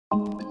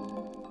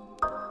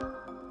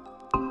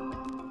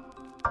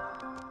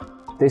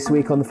This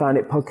week on the Found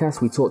It podcast,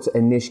 we talked to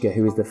Anishka,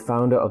 who is the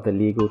founder of the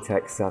legal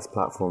tech SaaS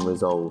platform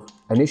Resolve.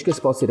 Anishka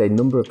spotted a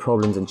number of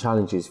problems and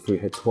challenges through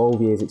her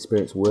 12 years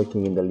experience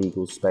working in the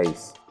legal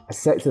space, a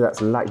sector that's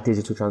lacked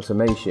digital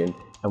transformation,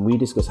 and we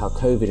discuss how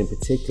COVID in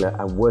particular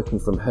and working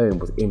from home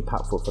was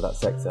impactful for that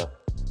sector,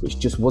 which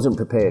just wasn't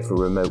prepared for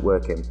remote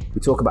working.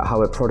 We talk about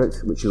how a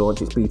product, which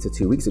launched its beta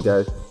 2 weeks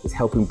ago, is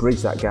helping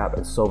bridge that gap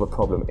and solve a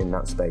problem in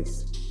that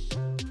space.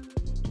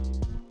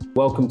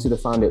 Welcome to the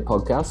Found It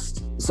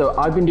podcast. So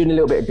I've been doing a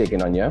little bit of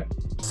digging on you.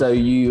 So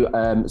you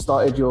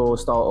started your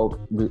startup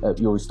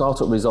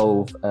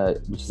Resolve,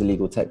 which is a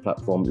legal tech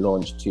platform,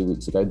 launched 2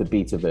 weeks ago, the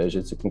beta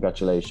version. So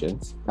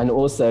congratulations. And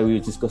also we were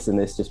discussing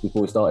this just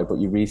before we started, but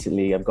you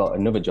recently have got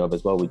another job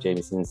as well with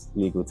Jameson's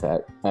Legal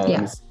Tech.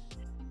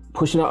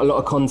 Pushing out a lot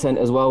of content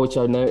as well, which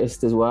I've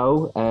noticed as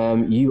well.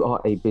 You are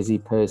a busy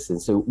person.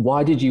 So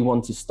why did you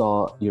want to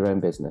start your own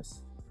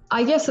business?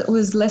 I guess it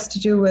was less to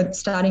do with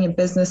starting a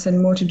business and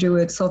more to do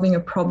with solving a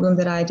problem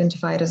that I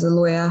identified as a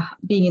lawyer.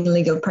 Being in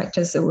legal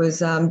practice, it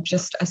was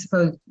just, I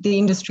suppose, the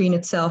industry in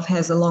itself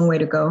has a long way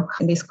to go.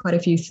 And there's quite a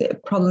few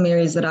problem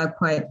areas that are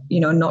quite,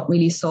 not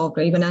really solved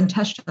or even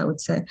untouched, I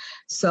would say.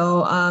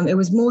 So it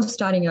was more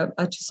starting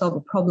to solve a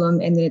problem,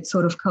 and then it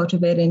sort of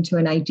cultivated into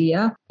an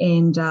idea.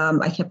 And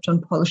I kept on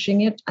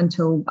polishing it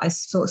until I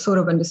sort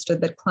of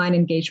understood that client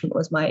engagement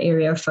was my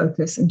area of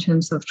focus in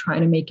terms of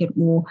trying to make it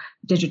more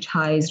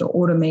digitized or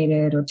automated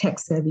or tech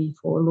savvy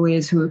for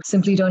lawyers who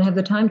simply don't have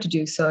the time to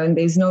do so. And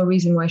there's no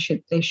reason why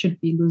they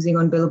should be losing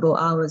on billable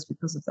hours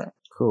because of that.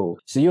 Cool.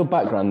 So your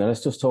background then,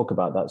 let's just talk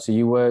about that. So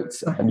you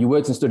worked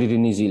and studied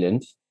in New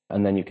Zealand,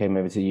 and then you came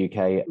over to the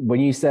UK. When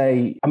you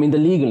say, the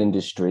legal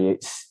industry,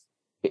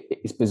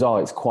 it's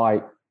bizarre. It's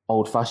quite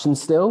old fashioned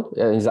still.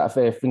 Is that a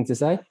fair thing to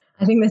say?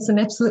 I think that's an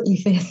absolutely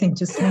fair thing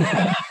to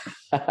say.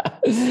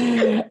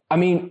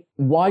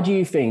 Why do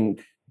you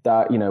think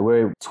that,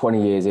 we're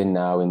 20 years in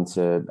now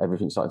into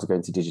everything starting to go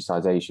into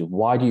digitization?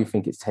 Why do you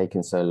think it's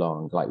taken so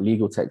long? Like,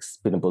 legal tech's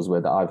been a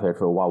buzzword that I've heard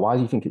for a while. Why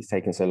do you think it's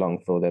taken so long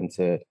for them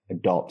to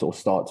adopt or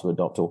start to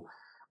adopt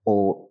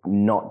or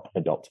not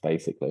adopt,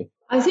 basically?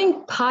 I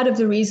think part of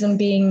the reason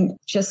being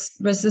just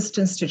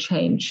resistance to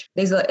change.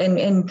 There's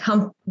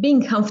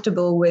being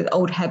comfortable with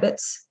old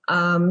habits,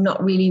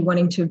 not really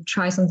wanting to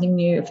try something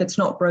new. If it's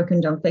not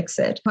broken, don't fix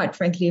it. Quite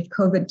frankly, if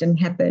COVID didn't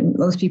happen,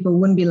 most people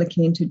wouldn't be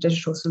looking into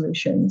digital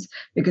solutions,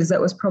 because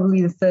that was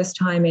probably the first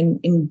time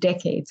in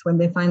decades when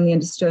they finally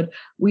understood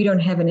we don't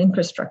have an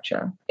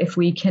infrastructure. If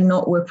we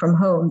cannot work from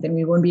home, then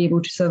we won't be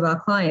able to serve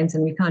our clients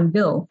and we can't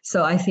bill.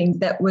 So I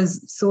think that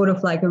was sort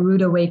of like a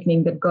rude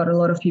awakening that got a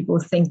lot of people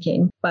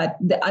thinking. But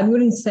I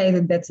wouldn't say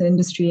that that's an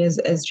industry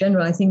as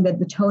general. I think that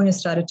the tone has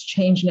started to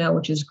change now,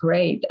 which is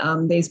great.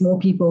 There's more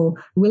people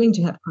willing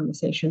to have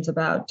conversations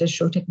about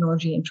digital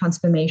technology and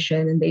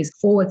transformation, and there's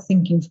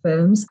forward-thinking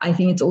firms. I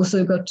think it's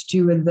also got to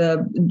do with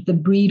the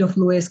breed of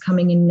lawyers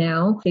coming in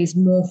now. There's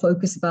more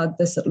focus about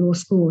this at law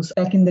schools.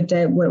 Back in the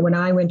day when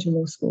I went to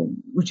law school,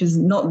 which is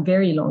not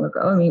very long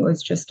ago, it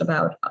was just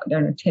about,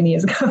 10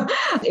 years ago.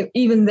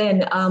 Even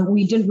then,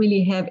 we didn't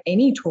really have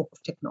any talk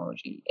of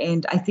technology.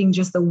 And I think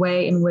just the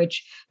way in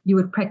which you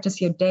would practice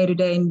your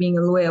day-to-day in being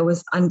a lawyer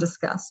was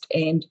undiscussed.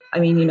 And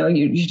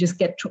you just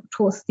get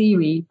taught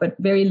theory, but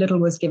very little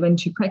was given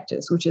to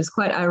practice, which is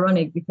quite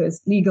ironic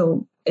because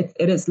it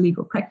is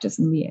legal practice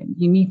in the end.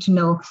 You need to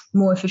know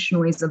more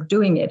efficient ways of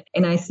doing it.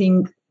 And I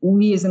think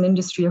we as an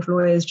industry of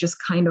lawyers just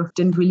kind of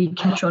didn't really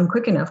catch on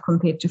quick enough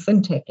compared to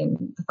fintech and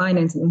the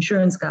finance and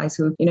insurance guys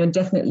who,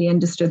 definitely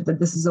understood that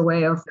this is a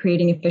way of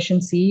creating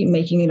efficiency,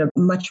 making it a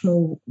much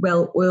more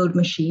well-oiled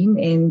machine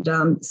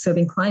and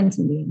serving clients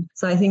in the end.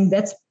 So I think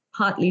that's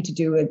partly to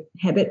do with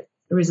habit,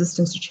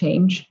 resistance to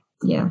change.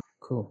 Yeah.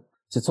 Cool.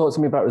 So talk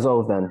to me about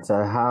Resolve then.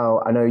 So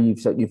how, I know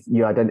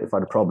you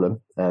identified a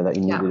problem that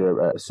you needed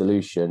a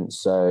solution.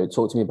 So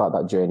talk to me about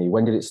that journey.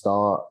 When did it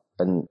start?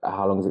 And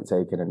how long has it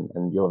taken?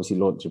 And you obviously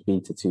launched a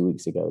beta 2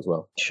 weeks ago as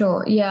well.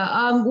 Sure.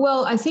 Yeah.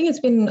 Well, I think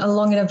it's been a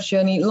long enough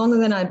journey, longer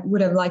than I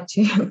would have liked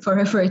to for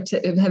it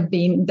to have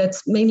been.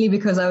 That's mainly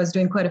because I was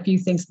doing quite a few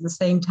things at the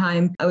same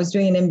time. I was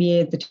doing an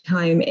MBA at the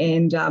time,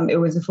 and it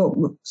was a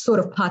sort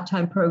of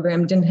part-time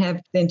program. Didn't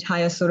have the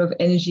entire sort of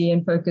energy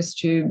and focus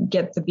to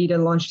get the beta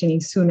launched any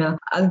sooner.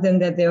 Other than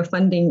that, there are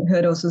funding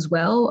hurdles as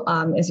well.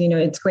 As you know,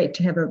 it's great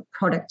to have a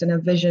product and a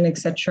vision,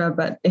 etc.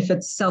 But if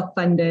it's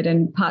self-funded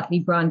and partly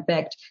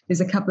grant-backed, there's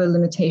a couple of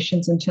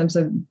limitations in terms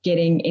of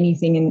getting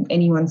anything in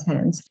anyone's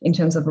hands in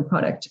terms of a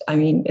product.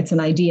 It's an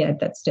idea at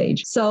that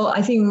stage. So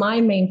I think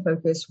my main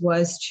focus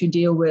was to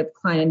deal with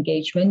client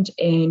engagement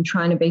and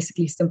trying to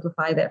basically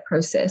simplify that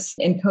process.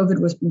 And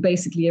COVID was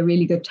basically a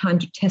really good time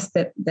to test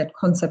that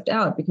concept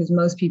out, because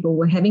most people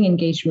were having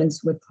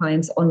engagements with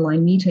clients,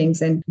 online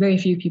meetings, and very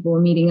few people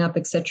were meeting up,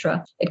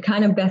 etc. It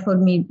kind of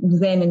baffled me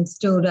then, and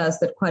still does,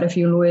 that quite a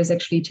few lawyers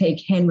actually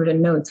take handwritten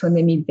notes when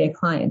they meet their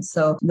clients.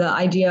 So the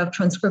idea of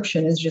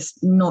transcription is just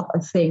just not a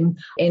thing.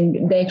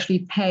 And they actually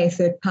pay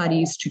third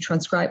parties to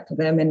transcribe for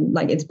them. And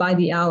like it's by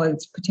the hour,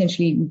 it's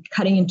potentially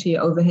cutting into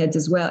your overheads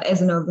as well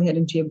as an overhead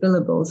into your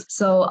billables.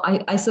 So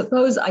I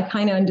suppose I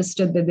kind of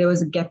understood that there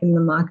was a gap in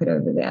the market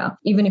over there.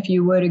 Even if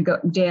you were to go,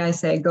 dare I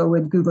say, go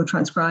with Google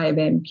Transcribe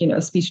and,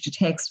 speech to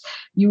text,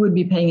 you would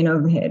be paying an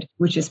overhead,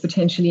 which is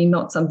potentially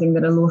not something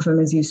that a law firm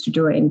is used to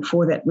doing.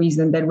 For that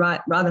reason, they'd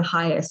rather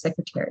hire a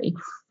secretary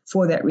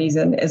for that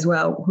reason as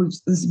well,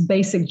 whose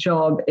basic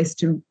job is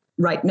to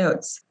write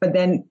notes. But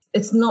then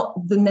it's not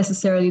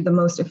necessarily the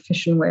most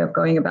efficient way of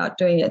going about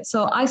doing it.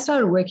 So I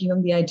started working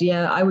on the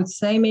idea, I would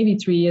say maybe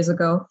 3 years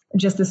ago.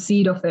 Just the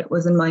seed of it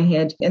was in my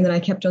head. And then I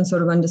kept on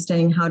sort of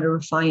understanding how to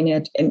refine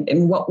it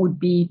and what would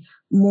be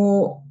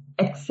more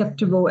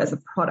acceptable as a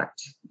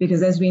product.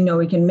 Because as we know,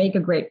 we can make a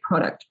great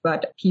product,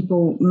 but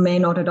people may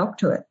not adopt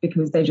to it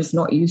because they're just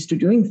not used to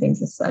doing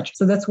things as such.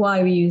 So that's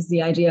why we use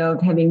the idea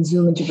of having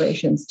Zoom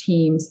integrations,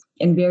 Teams,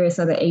 and various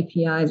other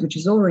APIs, which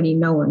is already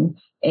known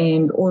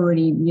and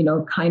already,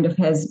 kind of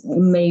has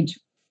made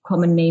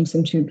common names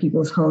into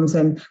people's homes,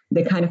 and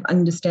they kind of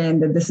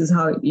understand that this is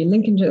how you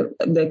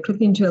they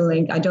click into a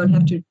link. I don't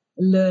have to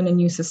learn a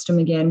new system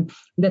again.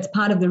 That's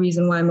part of the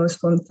reason why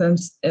most law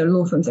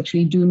firms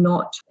actually do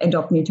not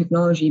adopt new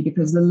technology,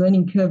 because the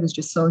learning curve is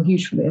just so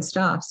huge for their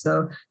staff.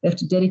 So they have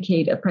to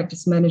dedicate a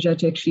practice manager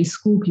to actually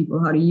school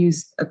people how to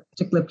use a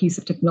particular piece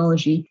of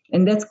technology.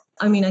 And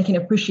I can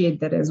appreciate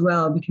that as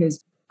well,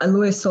 because a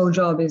lawyer's sole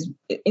job is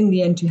in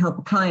the end to help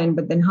a client,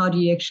 but then how do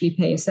you actually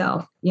pay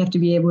yourself? You have to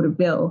be able to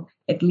bill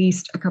at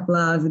least a couple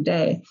of hours a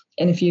day.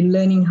 And if you're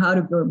learning how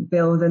to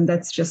bill, then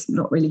that's just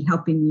not really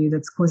helping you.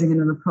 That's causing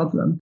another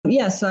problem.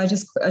 Yeah, so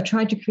I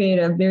tried to create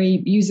a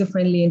very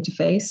user-friendly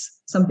interface,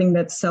 something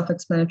that's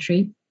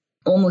self-explanatory,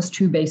 almost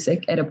too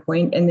basic at a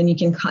point, and then you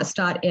can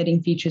start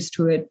adding features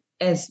to it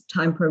as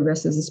time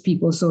progresses, as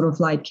people sort of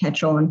like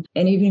catch on.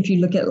 And even if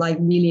you look at like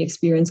really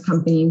experienced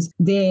companies,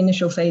 their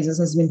initial phases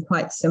has been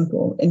quite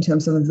simple in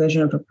terms of a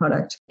version of a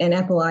product. An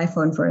Apple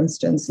iPhone, for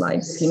instance,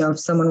 like, if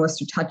someone was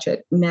to touch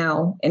it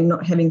now and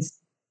not having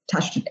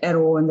touched it at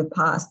all in the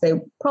past, they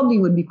probably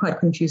would be quite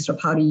confused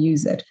of how to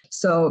use it.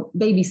 So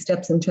baby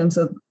steps in terms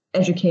of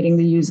educating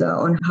the user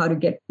on how to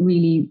get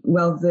really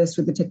well versed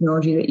with the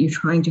technology that you're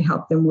trying to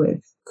help them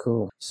with.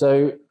 Cool.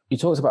 So you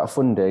talked about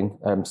funding,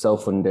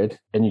 self-funded,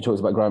 and you talked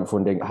about grant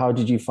funding. How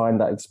did you find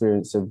that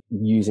experience of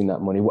using that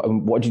money?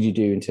 What did you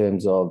do in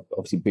terms of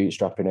obviously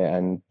bootstrapping it?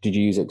 And did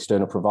you use an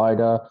external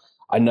provider?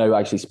 I know,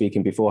 actually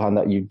speaking beforehand,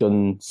 that you've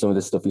done some of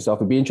this stuff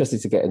yourself. I'd be interested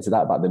to get into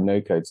that about the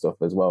no-code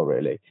stuff as well,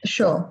 really.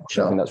 Sure. I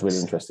think that's really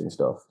interesting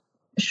stuff.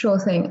 Sure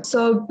thing.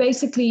 So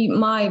basically,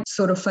 my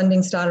sort of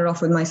funding started off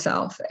with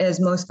myself, as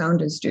most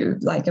founders do.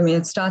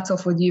 It starts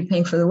off with you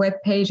paying for the web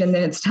page, and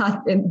then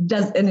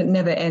it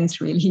never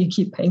ends really. You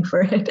keep paying for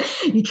it.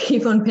 You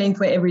keep on paying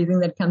for everything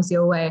that comes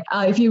your way.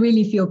 If you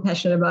really feel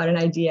passionate about an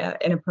idea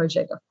in a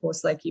project, of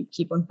course, you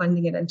keep on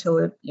funding it until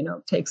it,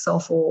 takes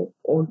off or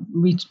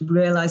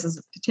realizes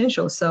its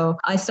potential. So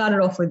I started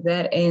off with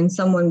that, and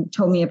someone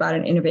told me about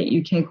an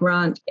Innovate UK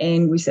grant,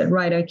 and we said,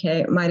 right,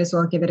 okay, might as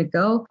well give it a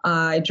go.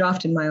 I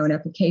drafted my own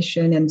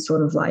application and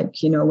sort of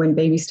went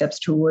baby steps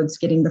towards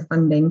getting the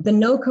funding. The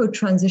no-code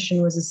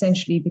transition was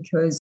essentially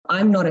because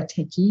I'm not a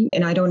techie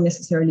and I don't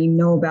necessarily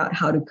know about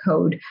how to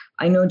code.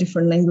 I know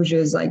different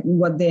languages, like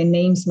what their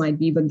names might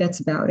be, but that's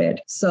about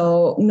it.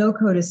 So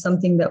no-code is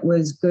something that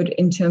was good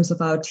in terms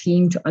of our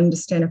team to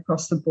understand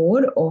across the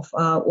board of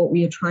what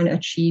we are trying to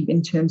achieve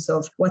in terms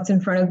of what's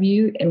in front of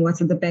you and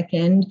what's at the back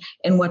end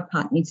and what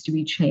part needs to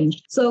be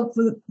changed. So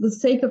for the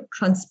sake of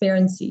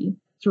transparency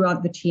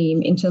throughout the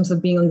team, in terms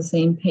of being on the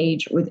same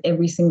page with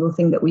every single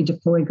thing that we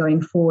deploy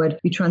going forward,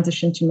 we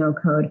transitioned to no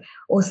code.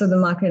 Also, the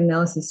market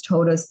analysis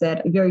told us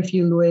that very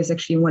few lawyers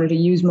actually wanted to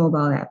use mobile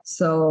apps.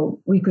 So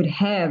we could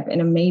have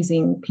an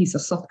amazing piece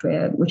of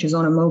software, which is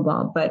on a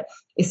mobile, but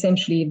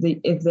essentially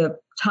if the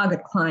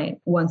target client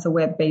wants a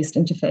web-based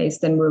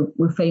interface, then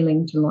we're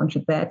failing to launch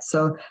at that.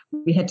 So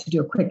we had to do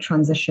a quick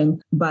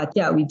transition. But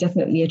yeah, we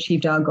definitely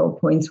achieved our goal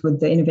points with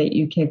the Innovate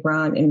UK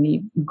grant, and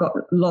we got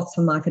lots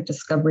of market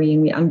discovery,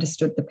 and we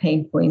understood the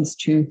pain points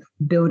to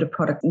build a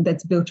product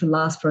that's built to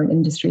last for an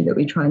industry that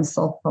we try and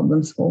solve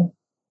problems for.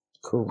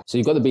 Cool. So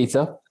you've got the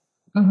beta.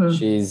 Mm-hmm.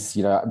 She's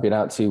been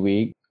out 2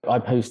 weeks. I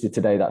posted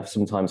today that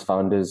sometimes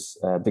founders,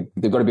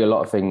 they've got to be a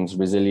lot of things,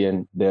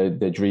 resilient, they're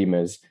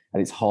dreamers,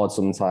 and it's hard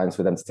sometimes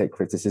for them to take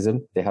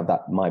criticism. They have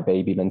that my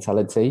baby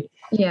mentality.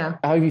 Yeah.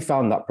 How have you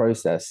found that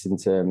process in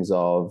terms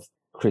of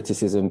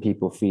criticism,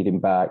 people feeding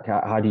back?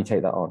 How do you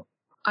take that on?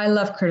 I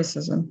love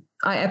criticism.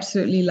 I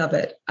absolutely love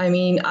it. I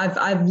mean,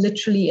 I've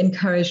literally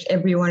encouraged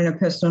everyone in a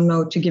personal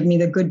note to give me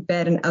the good,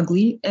 bad, and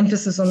ugly.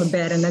 Emphasis on the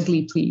bad and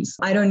ugly, please.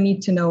 I don't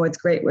need to know what's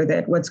great with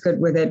it, what's good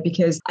with it,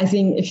 because I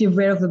think if you've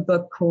read of the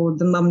book called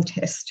The Mum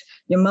Test,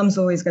 your mum's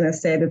always going to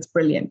say that's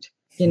brilliant.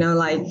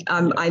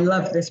 I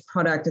love this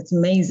product, it's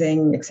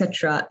amazing,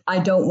 etc. I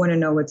don't want to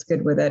know what's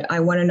good with it. I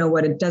want to know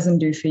what it doesn't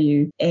do for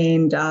you.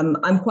 And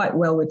I'm quite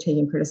well with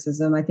taking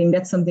criticism. I think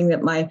that's something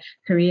that my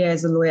career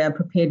as a lawyer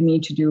prepared me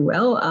to do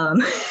well.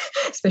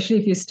 Especially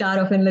if you start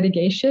off in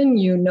litigation,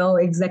 you know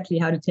exactly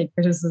how to take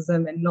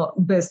criticism and not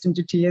burst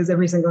into tears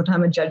every single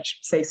time a judge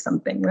says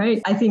something,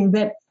 right? I think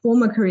that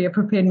former career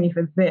prepared me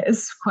for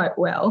this quite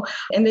well.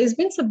 And there's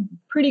been some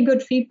pretty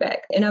good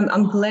feedback. And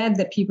I'm glad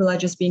that people are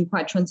just being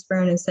quite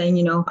transparent and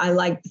saying, I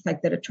like the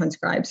fact that it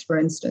transcribes, for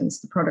instance,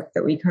 the product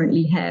that we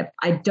currently have.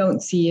 I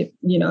don't see it,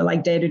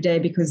 like day to day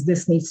because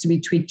this needs to be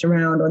tweaked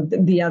around or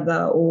the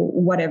other or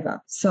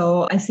whatever.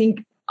 So I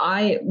think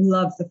I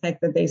love the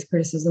fact that there's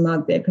criticism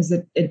out there because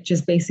it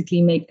just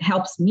basically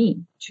helps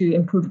me to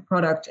improve the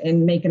product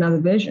and make another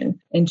version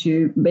and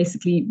to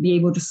basically be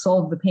able to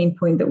solve the pain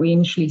point that we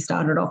initially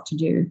started off to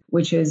do,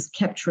 which is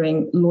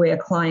capturing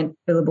lawyer-client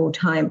billable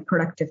time,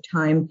 productive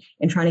time,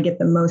 and trying to get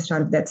the most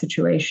out of that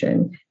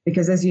situation.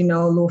 Because as you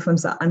know, law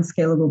firms are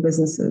unscalable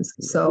businesses.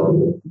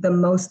 So the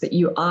most that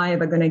you are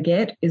ever going to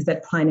get is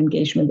that client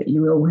engagement that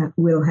you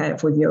will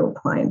have with your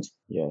client.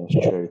 Yeah,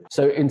 that's true.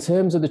 So in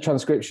terms of the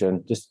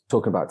transcription, just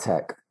talking about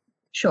tech.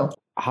 Sure.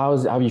 How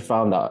have you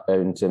found that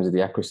in terms of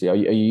the accuracy? Are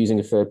you using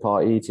a third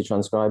party to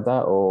transcribe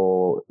that,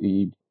 or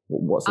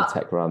what's the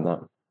tech around that?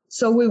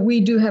 So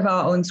we do have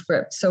our own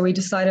script. So we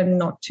decided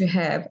not to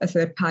have a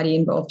third party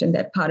involved in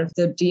that part of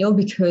the deal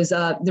because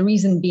the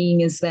reason being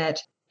is that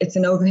it's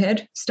an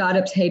overhead.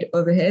 Startups hate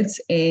overheads.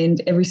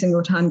 And every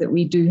single time that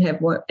we do have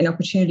an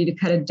opportunity to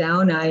cut it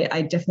down,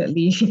 I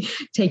definitely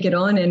take it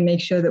on and make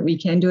sure that we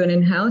can do it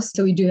in-house.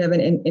 So we do have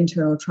an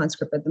internal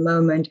transcript at the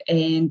moment,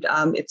 and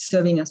it's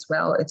serving us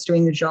well. It's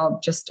doing the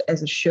job just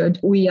as it should.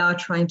 We are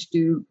trying to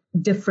do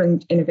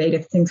different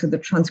innovative things with the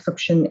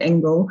transcription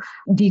angle,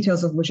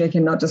 details of which I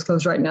cannot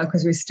disclose right now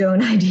because we're still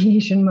in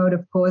ideation mode,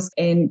 of course,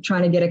 and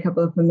trying to get a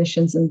couple of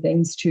permissions and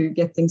things to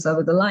get things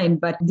over the line.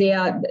 But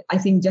I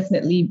think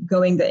definitely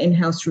going the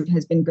in-house route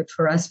has been good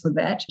for us for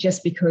that,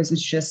 just because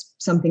it's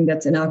just something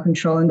that's in our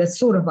control. And that's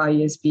sort of our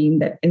USP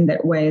in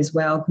that way as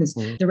well, because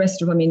the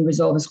rest of,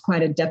 Resolve is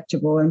quite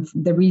adaptable. And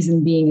the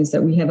reason being is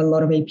that we have a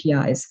lot of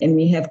APIs and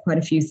we have quite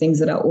a few things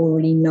that are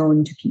already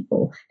known to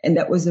people. And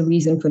that was the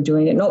reason for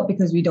doing it, not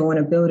because we don't want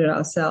to build it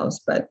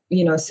ourselves, but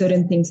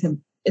certain things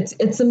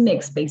it's a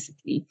mix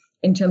basically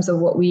in terms of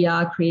what we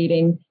are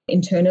creating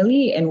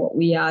internally and what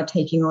we are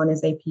taking on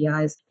as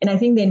APIs. And I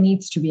think there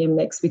needs to be a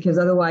mix because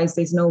otherwise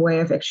there's no way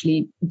of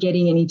actually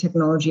getting any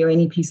technology or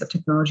any piece of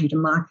technology to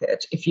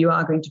market if you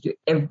are going to do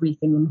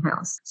everything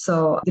in-house.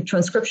 So the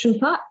transcription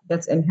part,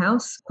 that's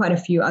in-house. Quite a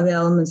few other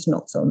elements,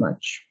 not so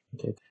much.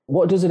 Okay.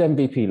 What does an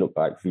MVP look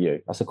like for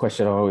you? That's a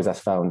question I always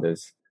ask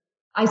founders.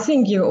 I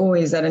think you're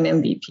always at an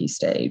MVP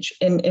stage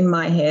in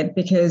my head,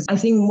 because I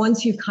think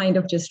once you kind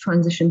of just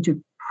transition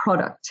to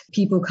product,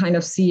 people kind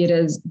of see it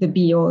as the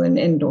be all and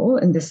end all,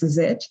 and this is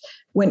it.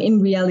 When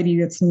in reality,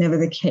 that's never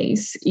the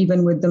case.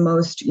 Even with the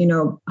most,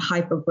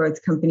 hyper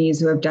growth companies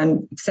who have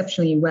done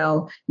exceptionally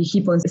well, you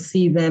keep on to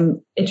see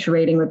them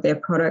iterating with their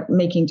product,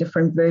 making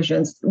different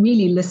versions,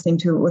 really listening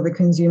to what the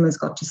consumers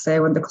got to say,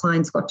 what the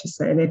clients got to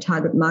say, their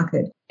target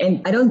market. And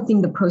I don't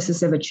think the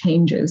process ever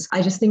changes.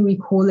 I just think we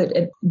call it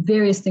at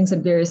various things at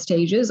various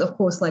stages. Of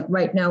course, like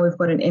right now we've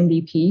got an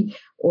MVP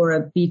or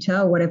a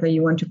beta, whatever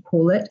you want to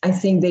call it. I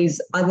think there's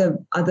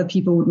other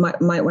people who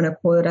might want to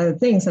call it other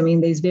things.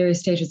 There's various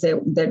stages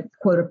that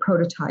call it a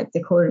prototype, they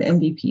call it an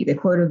MVP, they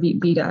call it a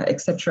beta,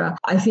 etc.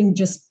 I think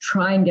just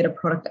try and get a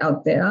product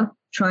out there,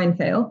 try and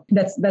fail.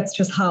 That's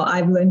just how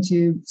I've learned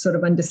to sort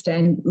of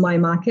understand my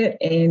market.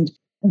 And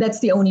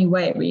that's the only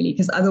way really,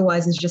 because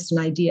otherwise it's just an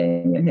idea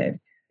in your head.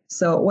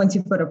 So once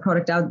you've got a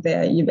product out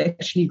there, you've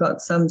actually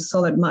got some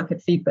solid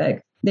market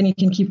feedback, then you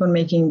can keep on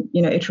making,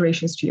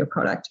 iterations to your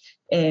product,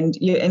 and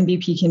your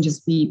MVP can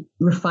just be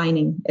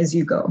refining as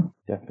you go.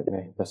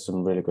 Definitely. That's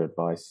some really good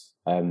advice.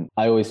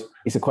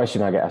 It's a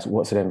question I get asked,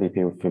 what's an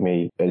MVP for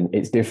me? And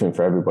it's different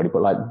for everybody,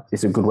 but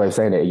it's a good way of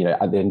saying it.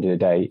 At the end of the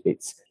day,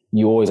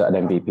 you're always at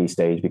an MVP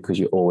stage because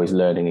you're always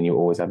learning and you're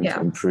always having to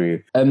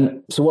improve.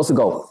 So what's the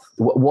goal?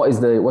 What's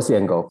the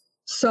end goal?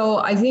 So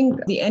I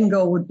think the end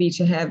goal would be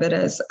to have it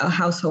as a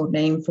household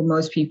name for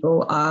most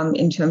people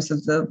in terms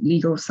of the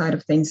legal side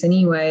of things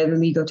anyway, the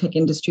legal tech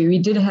industry. We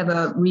did have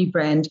a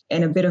rebrand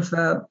and a bit of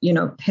a,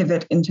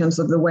 pivot in terms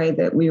of the way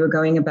that we were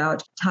going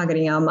about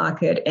targeting our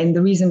market. And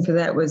the reason for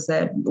that was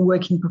that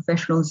working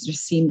professionals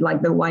just seemed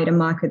like the wider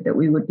market that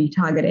we would be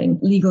targeting.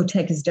 Legal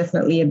tech is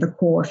definitely at the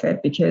core of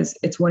it because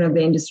it's one of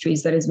the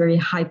industries that is very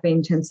hyper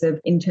intensive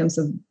in terms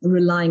of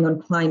relying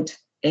on client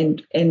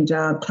and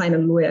client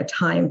and lawyer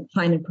time,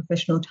 client and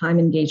professional time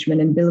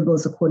engagement and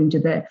billables according to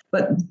that.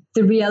 But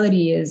the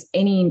reality is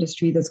any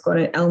industry that's got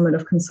an element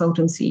of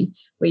consultancy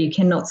where you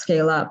cannot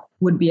scale up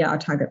would be our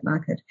target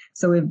market.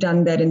 So we've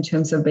done that in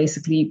terms of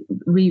basically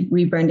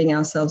rebranding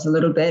ourselves a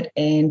little bit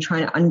and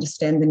trying to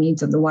understand the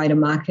needs of the wider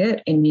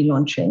market and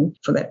relaunching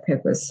for that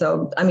purpose.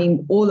 So, I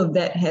mean, all of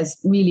that has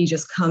really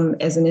just come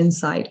as an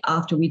insight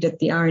after we did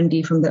the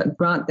R&D from the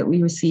grant that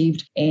we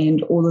received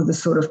and all of the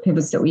sort of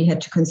pivots that we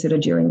had to consider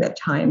during that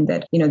time,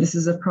 that, you know, this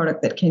is a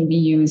product that can be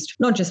used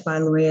not just by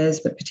lawyers,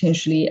 but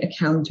potentially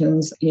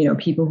accountants, you know,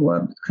 people who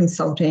are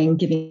consulting,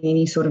 giving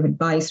any sort of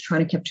advice,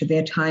 trying to capture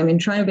their time and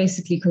trying to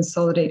basically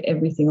consolidate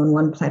everything on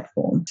one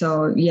platform.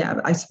 So yeah,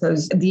 I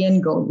suppose the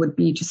end goal would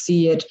be to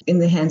see it in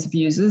the hands of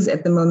users.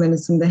 At the moment,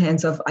 it's in the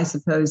hands of, I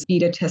suppose,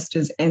 beta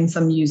testers and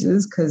some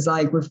users, because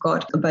like we've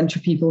got a bunch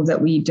of people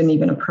that we didn't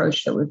even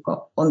approach that we've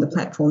got on the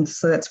platform.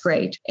 So that's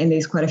great. And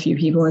there's quite a few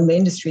people in the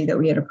industry that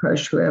we had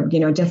approached who have, you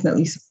know,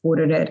 definitely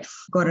supported it,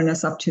 gotten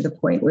us up to the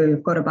point where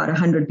we've got about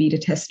 100 beta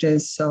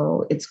testers.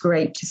 So it's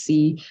great to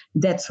see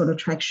that sort of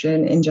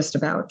traction in just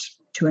about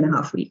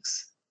 2.5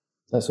 weeks.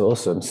 That's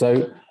awesome.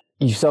 So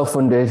you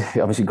self-funded,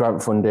 obviously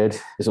grant funded.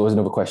 There's always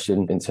another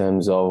question in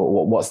terms of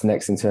what's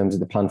next in terms of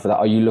the plan for that.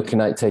 Are you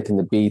looking at taking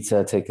the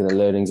beta, taking the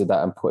learnings of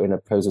that and putting a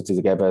proposal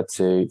together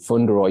to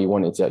fund, or are you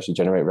wanting to actually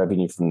generate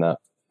revenue from that?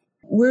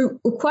 We're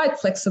quite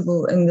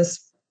flexible in this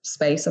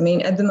space. I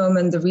mean, at the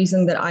moment, the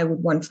reason that I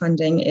would want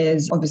funding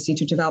is obviously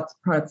to develop the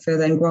product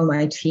further and grow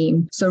my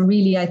team. So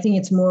really, I think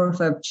it's more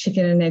of a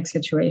chicken and egg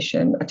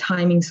situation, a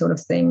timing sort of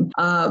thing.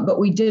 But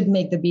we did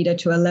make the beta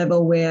to a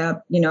level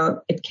where, you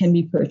know, it can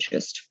be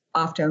purchased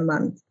after a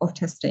month of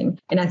testing.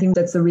 And I think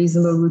that's a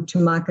reasonable route to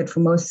market for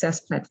most SaaS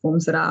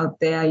platforms that are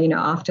out there. You know,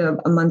 after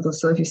a month or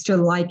so, if you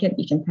still like it,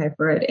 you can pay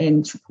for it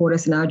and support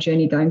us in our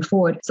journey going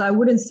forward. So I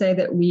wouldn't say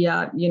that we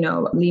are, you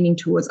know, leaning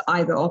towards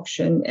either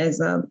option as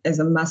a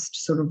must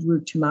sort of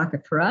route to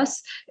market for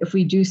us. If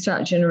we do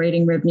start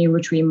generating revenue,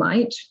 which we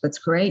might, that's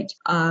great.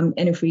 And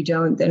if we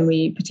don't, then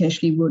we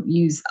potentially would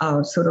use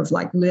our sort of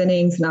like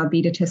learnings and our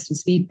beta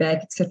testers'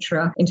 feedback,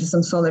 etc., into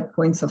some solid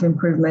points of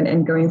improvement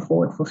and going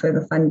forward for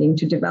further funding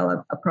to develop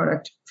a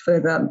product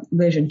further,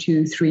 version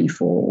 2, 3,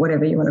 4,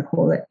 whatever you want to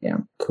call it. Yeah.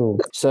 Cool.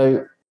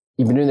 So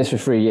you've been doing this for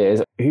 3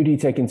 years. Who do you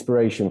take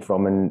inspiration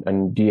from,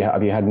 and do you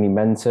have you had any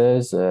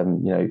mentors? You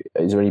know,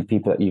 is there any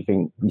people that you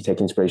think you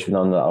take inspiration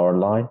on that are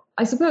online?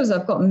 I suppose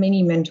I've got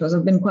many mentors.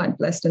 I've been quite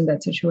blessed in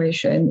that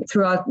situation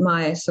throughout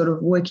my sort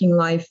of working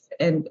life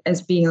and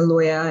as being a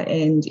lawyer.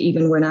 And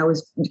even when I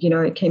was, you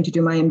know, it came to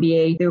do my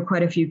MBA, there were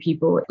quite a few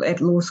people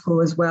at law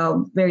school as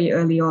well, very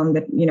early on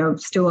that, you know,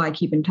 still I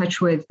keep in touch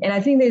with. And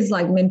I think there's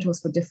like mentors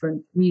for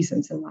different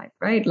reasons in life,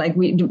 right? Like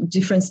we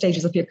different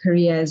stages of your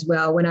career as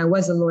well. When I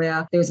was a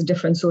lawyer, there was a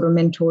different sort of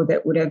mentor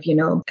that would have, you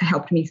know,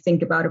 helped me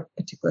think about a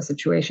particular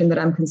situation that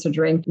I'm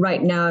considering.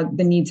 Right now,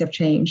 the needs have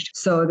changed.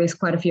 So there's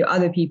quite a few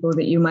other people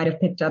that you might have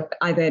picked up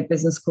either at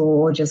business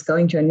school or just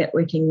going to a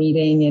networking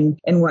meeting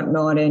and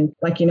whatnot. And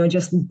like, you know,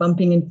 just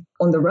bumping in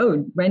on the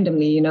road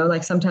randomly, you know,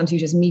 like sometimes you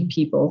just meet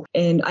people,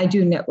 and I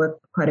do network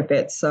quite a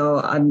bit. So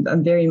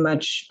I'm very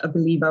much a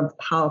believer of the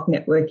power of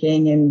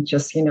networking and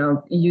just, you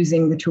know,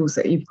 using the tools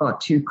that you've got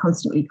to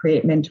constantly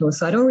create mentors.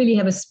 So I don't really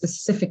have a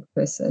specific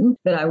person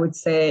that I would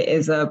say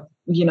is a,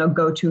 you know,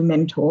 go-to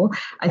mentor.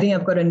 I think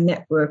I've got a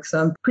network. So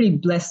I'm pretty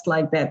blessed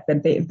like that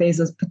there's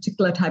a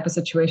particular type of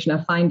situation.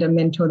 I find a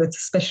mentor that's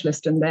a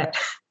specialist in that.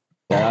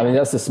 Yeah, I mean,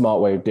 that's the smart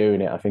way of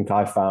doing it. I think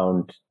I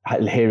found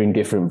hearing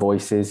different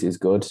voices is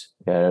good,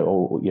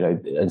 or, you know,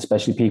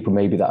 especially people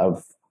maybe that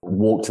have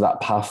walked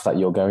that path that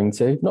you're going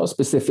to, not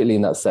specifically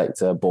in that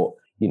sector, but,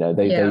 you know,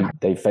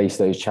 they face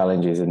those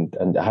challenges and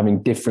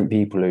having different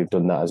people who've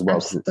done that as well.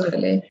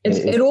 Absolutely.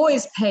 It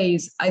always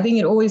pays. I think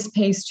it always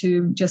pays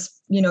to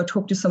just, you know,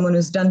 talk to someone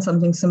who's done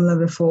something similar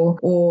before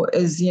or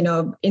is, you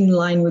know, in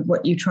line with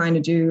what you're trying to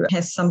do,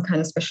 has some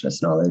kind of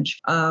specialist knowledge.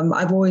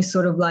 I've always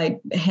sort of like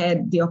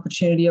had the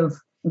opportunity of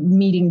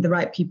meeting the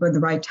right people at the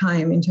right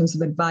time in terms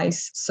of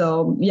advice.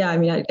 So yeah, I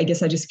mean, I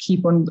guess I just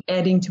keep on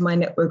adding to my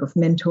network of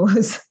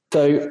mentors.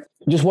 So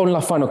just one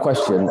last final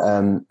question.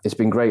 It's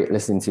been great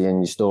listening to you and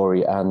your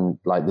story, and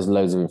like there's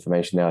loads of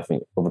information there I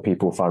think other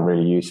people find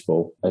really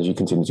useful as you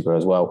continue to grow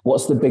as well.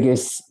 What's the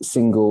biggest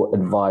single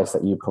advice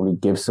that you probably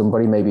give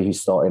somebody maybe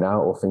who's starting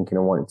out or thinking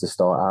of wanting to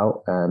start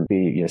out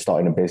and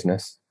starting a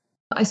business?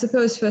 I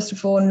suppose first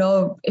of all,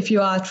 know if you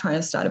are trying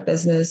to start a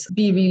business,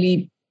 be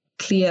really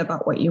clear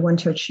about what you want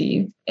to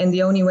achieve. And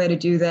the only way to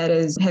do that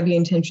is have your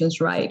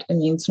intentions right. I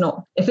mean,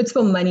 if it's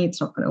for money,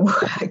 it's not going to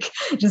work.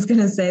 Just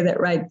going to say that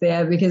right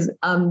there, because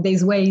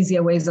there's way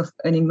easier ways of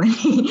earning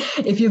money.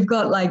 If you've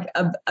got like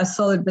a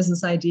solid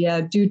business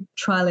idea, do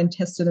trial and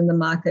test it in the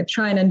market,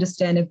 try and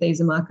understand if there's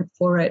a market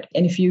for it.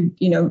 And if you,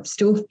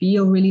 still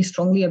feel really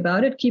strongly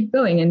about it, keep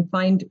going and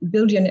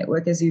build your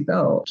network as you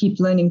go.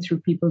 Keep learning through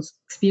people's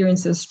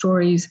experiences,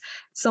 stories.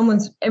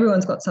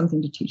 Everyone's got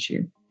something to teach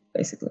you,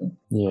 basically.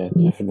 Yeah,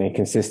 definitely.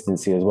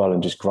 Consistency as well,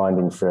 and just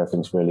grinding through, I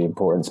think is really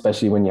important,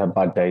 especially when you have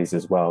bad days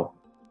as well.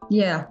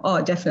 Yeah,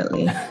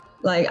 definitely.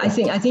 Like I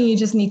think you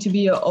just need to be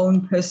your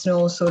own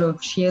personal sort of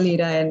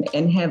cheerleader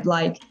and have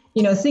like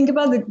think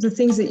about the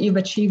things that you've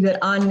achieved that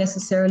aren't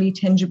necessarily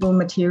tangible,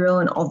 material,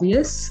 and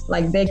obvious.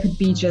 Like there could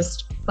be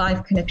just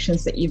 5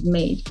 connections that you've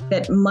made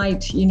that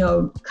might,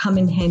 come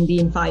in handy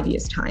in 5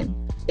 years' time.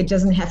 It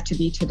doesn't have to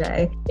be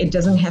today. It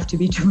doesn't have to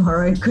be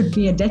tomorrow. It could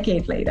be a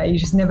decade later. You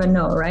just never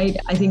know, right?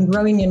 I think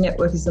growing your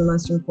network is the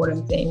most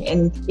important thing.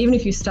 And even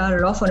if you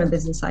started off on a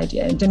business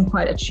idea and didn't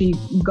quite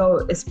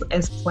go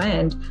as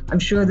planned, I'm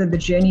sure that the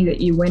journey that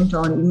you went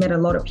on, you met a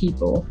lot of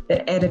people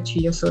that added to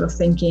your sort of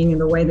thinking and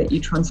the way that you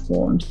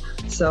transformed.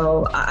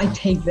 So I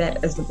take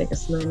that as the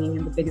biggest learning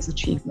and the biggest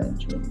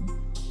achievement, really.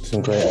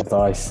 Some great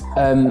advice.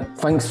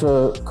 Thanks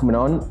for coming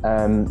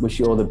on. Wish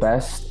you all the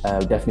best.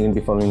 Definitely going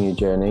to be following your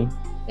journey.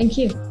 Thank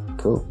you.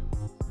 Cool.